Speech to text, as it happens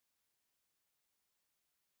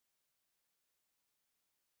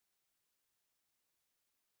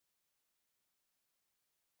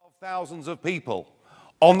Thousands of people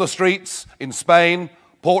on the streets in Spain,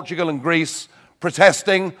 Portugal and Greece,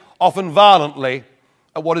 protesting, often violently,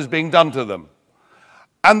 at what is being done to them.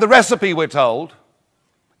 And the recipe, we're told,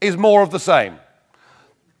 is more of the same.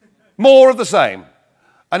 More of the same.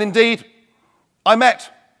 And indeed, I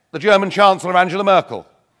met the German Chancellor, Angela Merkel,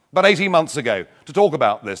 about 18 months ago to talk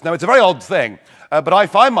about this. Now, it's a very odd thing, but I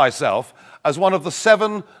find myself as one of the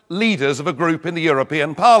 7 leaders of a group in the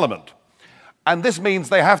European Parliament. And this means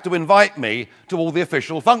they have to invite me to all the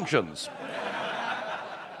official functions,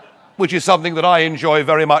 which is something that I enjoy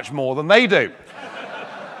very much more than they do.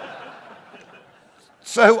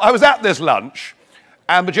 So I was at this lunch,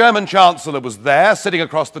 and the German Chancellor was there, sitting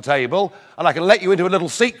across the table, and I can let you into a little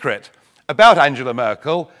secret about Angela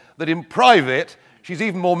Merkel, that in private, she's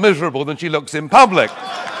even more miserable than she looks in public.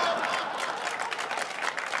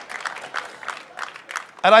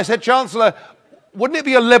 And I said, Chancellor, wouldn't it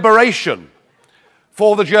be a liberation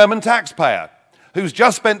for the German taxpayer, who's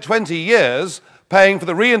just spent 20 years paying for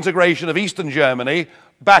the reintegration of Eastern Germany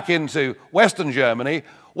back into Western Germany?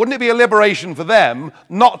 Wouldn't it be a liberation for them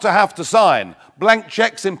not to have to sign blank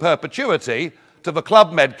checks in perpetuity to the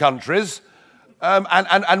Club Med countries?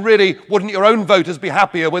 And really, wouldn't your own voters be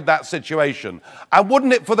happier with that situation? And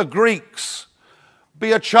wouldn't it, for the Greeks,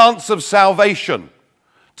 be a chance of salvation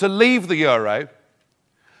to leave the euro,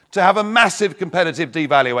 to have a massive competitive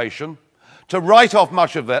devaluation, to write off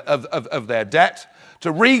much of their debt,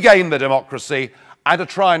 to regain their democracy, and to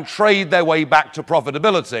try and trade their way back to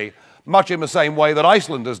profitability, much in the same way that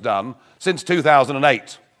Iceland has done since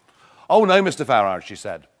 2008. Oh no, Mr. Farage, she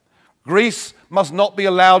said. Greece must not be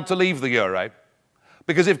allowed to leave the euro,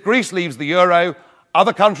 because if Greece leaves the euro,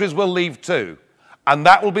 other countries will leave too, and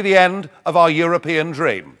that will be the end of our European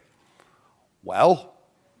dream. Well,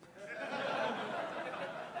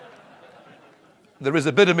 there is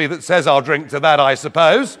a bit of me that says I'll drink to that, I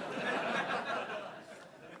suppose.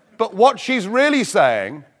 But what she's really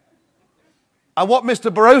saying, and what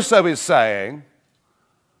Mr. Barroso is saying,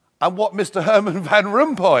 and what Mr. Herman Van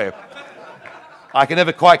Rompuy, I can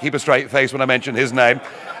never quite keep a straight face when I mention his name,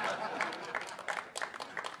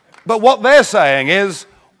 but what they're saying is,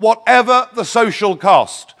 whatever the social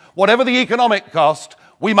cost, whatever the economic cost,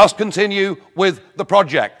 we must continue with the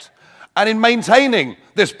project. And in maintaining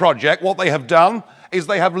this project, what they have done is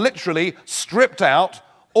they have literally stripped out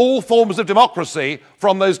all forms of democracy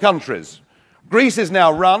from those countries. Greece is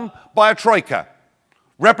now run by a troika.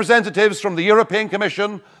 Representatives from the European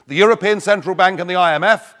Commission, the European Central Bank and the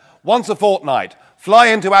IMF, once a fortnight, fly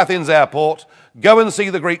into Athens airport, go and see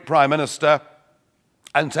the Greek Prime Minister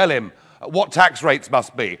and tell him what tax rates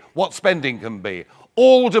must be, what spending can be.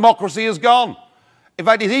 All democracy is gone. In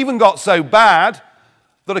fact, it even got so bad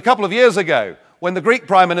that a couple of years ago, when the Greek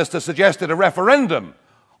Prime Minister suggested a referendum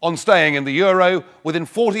on staying in the euro, within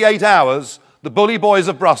 48 hours, the bully boys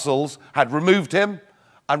of Brussels had removed him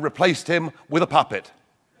and replaced him with a puppet.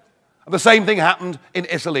 And the same thing happened in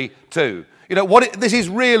Italy too. You know, this is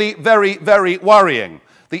really very, very worrying.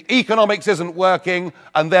 The economics isn't working,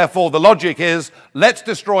 and therefore the logic is, let's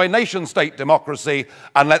destroy nation-state democracy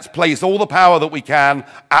and let's place all the power that we can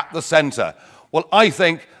at the centre. Well, I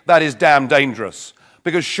think that is damn dangerous,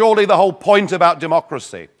 because surely the whole point about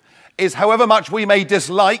democracy is, however much we may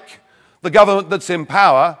dislike the government that's in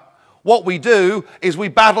power, what we do is we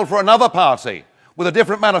battle for another party with a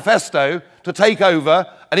different manifesto to take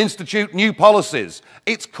over and institute new policies.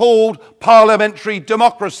 It's called parliamentary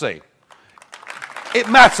democracy. It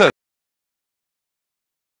matters.